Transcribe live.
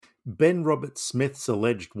Ben Roberts-Smith's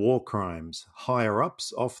alleged war crimes,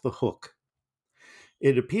 higher-ups off the hook.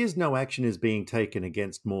 It appears no action is being taken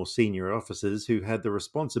against more senior officers who had the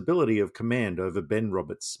responsibility of command over Ben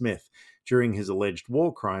Roberts-Smith during his alleged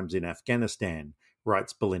war crimes in Afghanistan,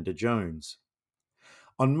 writes Belinda Jones.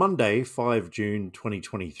 On Monday, 5 June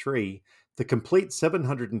 2023, the complete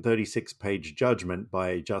 736-page judgment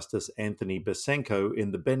by Justice Anthony Besenko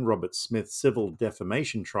in the Ben Roberts-Smith civil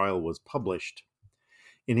defamation trial was published.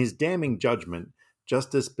 In his damning judgment,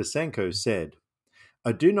 Justice Besenko said,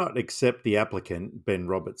 "I do not accept the applicant, Ben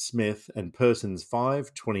Roberts-Smith, and persons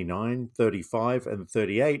 5, 29, 35, and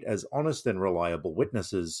 38 as honest and reliable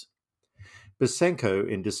witnesses." Besenko,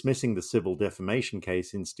 in dismissing the civil defamation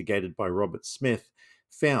case instigated by Roberts-Smith,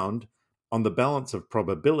 found, on the balance of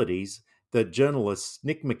probabilities, that journalists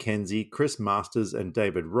Nick Mackenzie, Chris Masters, and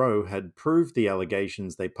David Rowe had proved the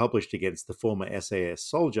allegations they published against the former SAS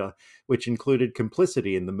soldier, which included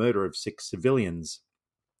complicity in the murder of 6 civilians.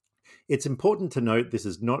 It's important to note this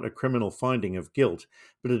is not a criminal finding of guilt,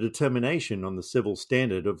 but a determination on the civil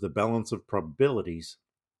standard of the balance of probabilities.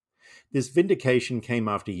 This vindication came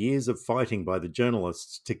after years of fighting by the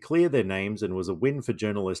journalists to clear their names and was a win for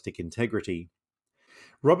journalistic integrity.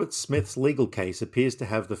 Roberts-Smith's legal case appears to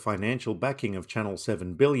have the financial backing of Channel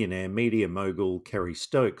 7 billionaire media mogul Kerry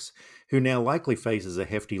Stokes, who now likely faces a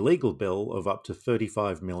hefty legal bill of up to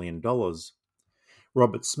 $35 million.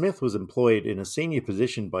 Roberts-Smith was employed in a senior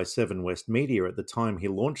position by Seven West Media at the time he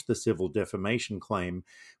launched the civil defamation claim,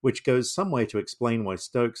 which goes some way to explain why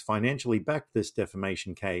Stokes financially backed this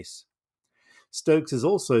defamation case. Stokes is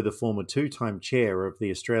also the former 2-time chair of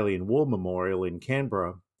the Australian War Memorial in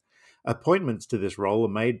Canberra. Appointments to this role are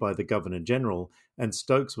made by the Governor-General, and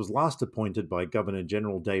Stokes was last appointed by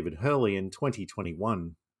Governor-General David Hurley in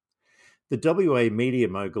 2021. The WA media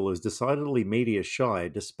mogul is decidedly media shy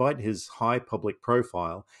despite his high public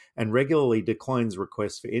profile and regularly declines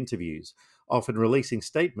requests for interviews, often releasing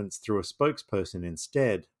statements through a spokesperson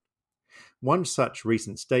instead. One such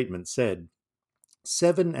recent statement said,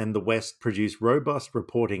 "Seven and the West produce robust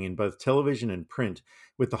reporting in both television and print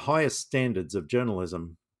with the highest standards of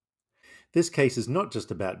journalism." This case is not just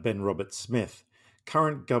about Ben Roberts-Smith.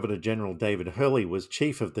 Current Governor-General David Hurley was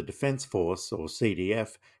Chief of the Defence Force, or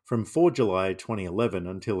CDF, from 4 July 2011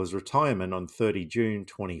 until his retirement on 30 June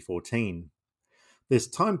 2014. This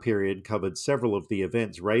time period covered several of the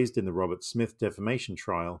events raised in the Roberts-Smith defamation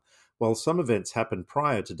trial, while some events happened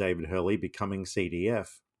prior to David Hurley becoming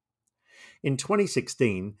CDF. In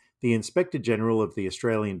 2016, the Inspector General of the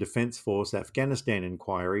Australian Defence Force Afghanistan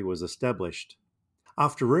inquiry was established.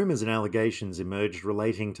 After rumours and allegations emerged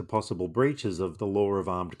relating to possible breaches of the law of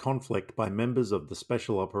armed conflict by members of the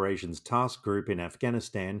Special Operations Task Group in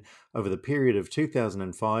Afghanistan over the period of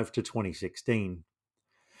 2005 to 2016.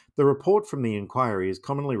 The report from the inquiry is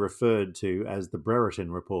commonly referred to as the Brereton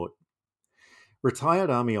Report. Retired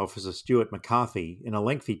Army Officer Stuart McCarthy, in a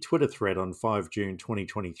lengthy Twitter thread on 5 June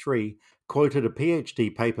 2023, quoted a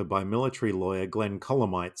PhD paper by military lawyer Glenn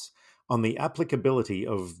Colomites on the applicability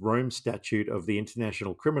of Rome Statute of the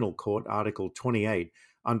International Criminal Court Article 28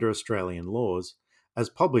 under Australian laws, as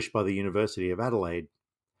published by the University of Adelaide.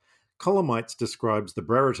 Colomites describes the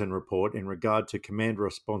Brereton Report in regard to command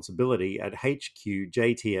responsibility at HQ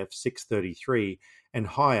JTF 633 and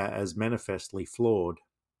higher as manifestly flawed.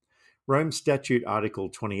 Rome Statute Article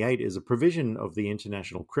 28 is a provision of the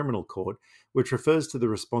International Criminal Court which refers to the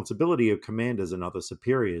responsibility of commanders and other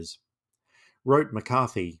superiors. Wrote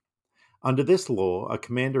McCarthy, "Under this law, a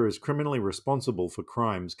commander is criminally responsible for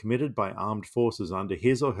crimes committed by armed forces under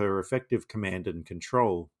his or her effective command and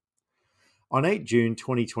control." On 8 June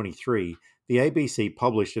 2023, the ABC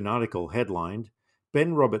published an article headlined,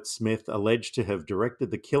 "Ben Roberts-Smith alleged to have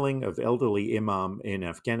directed the killing of elderly imam in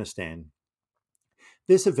Afghanistan."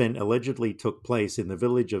 This event allegedly took place in the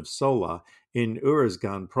village of Sola in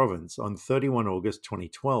Uruzgan province on 31 August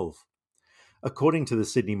 2012. According to the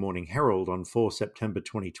Sydney Morning Herald on 4 September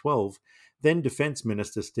 2012, then Defence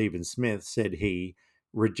Minister Stephen Smith said he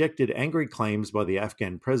rejected angry claims by the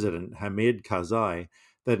Afghan President Hamid Karzai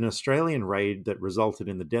that an Australian raid that resulted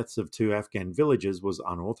in the deaths of 2 Afghan villagers was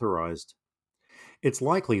unauthorised. It's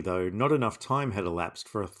likely, though, not enough time had elapsed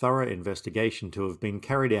for a thorough investigation to have been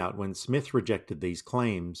carried out when Smith rejected these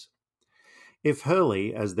claims. If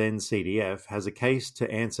Hurley, as then CDF, has a case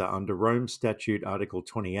to answer under Rome Statute Article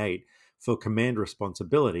 28 for command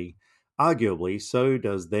responsibility, arguably so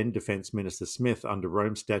does then Defence Minister Smith under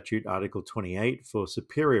Rome Statute Article 28 for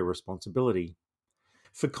superior responsibility.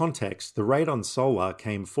 For context, the raid on Sola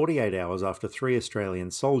came 48 hours after 3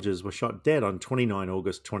 Australian soldiers were shot dead on 29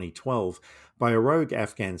 August 2012 by a rogue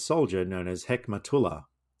Afghan soldier known as Hekmatullah.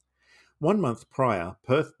 1 month prior,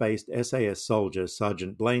 Perth-based SAS soldier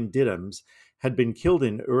Sergeant Blaine Diddams had been killed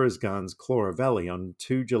in Uruzgan's Clora Valley on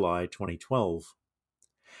 2 July 2012.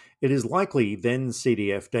 It is likely then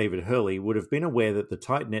CDF David Hurley would have been aware that the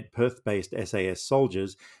tight-knit Perth-based SAS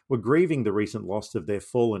soldiers were grieving the recent loss of their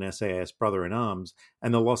fallen SAS brother-in-arms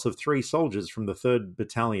and the loss of 3 soldiers from the 3rd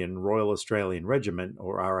Battalion Royal Australian Regiment,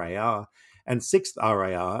 or RAR, and 6th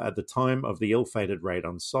RAR at the time of the ill-fated raid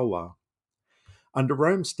on Solar. Under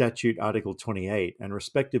Rome Statute Article 28 and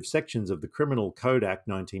respective sections of the Criminal Code Act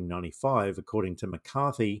 1995, according to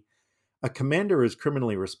McCarthy, a commander is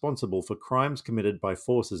criminally responsible for crimes committed by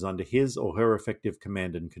forces under his or her effective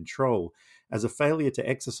command and control, as a failure to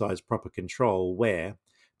exercise proper control where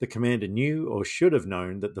the commander knew or should have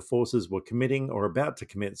known that the forces were committing or about to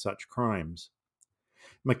commit such crimes.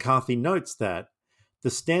 McCarthy notes that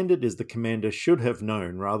the standard is the commander should have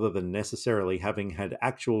known rather than necessarily having had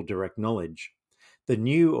actual direct knowledge. The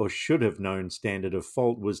knew or should have known standard of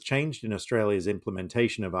fault was changed in Australia's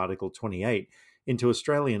implementation of Article 28 into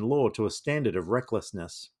Australian law to a standard of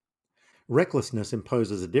recklessness. Recklessness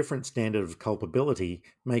imposes a different standard of culpability,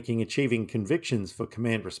 making achieving convictions for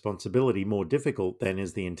command responsibility more difficult than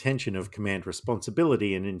is the intention of command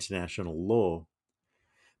responsibility in international law.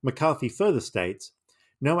 McCarthy further states,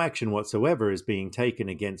 no action whatsoever is being taken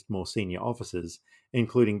against more senior officers,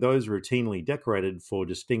 including those routinely decorated for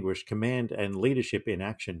distinguished command and leadership in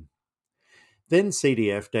action. Then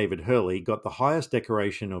CDF David Hurley got the highest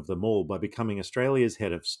decoration of them all by becoming Australia's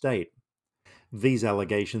head of state. These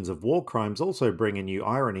allegations of war crimes also bring a new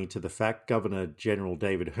irony to the fact Governor-General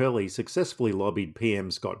David Hurley successfully lobbied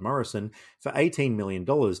PM Scott Morrison for $18 million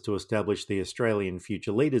to establish the Australian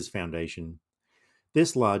Future Leaders Foundation.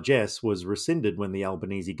 This largesse was rescinded when the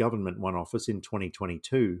Albanese government won office in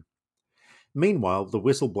 2022. Meanwhile, the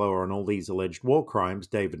whistleblower on all these alleged war crimes,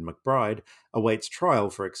 David McBride, awaits trial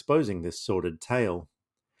for exposing this sordid tale.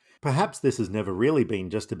 Perhaps this has never really been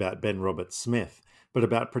just about Ben Roberts-Smith, but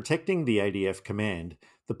about protecting the ADF command,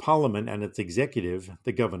 the Parliament and its executive,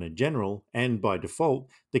 the Governor-General, and, by default,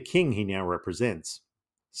 the King he now represents.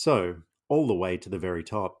 So, all the way to the very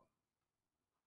top.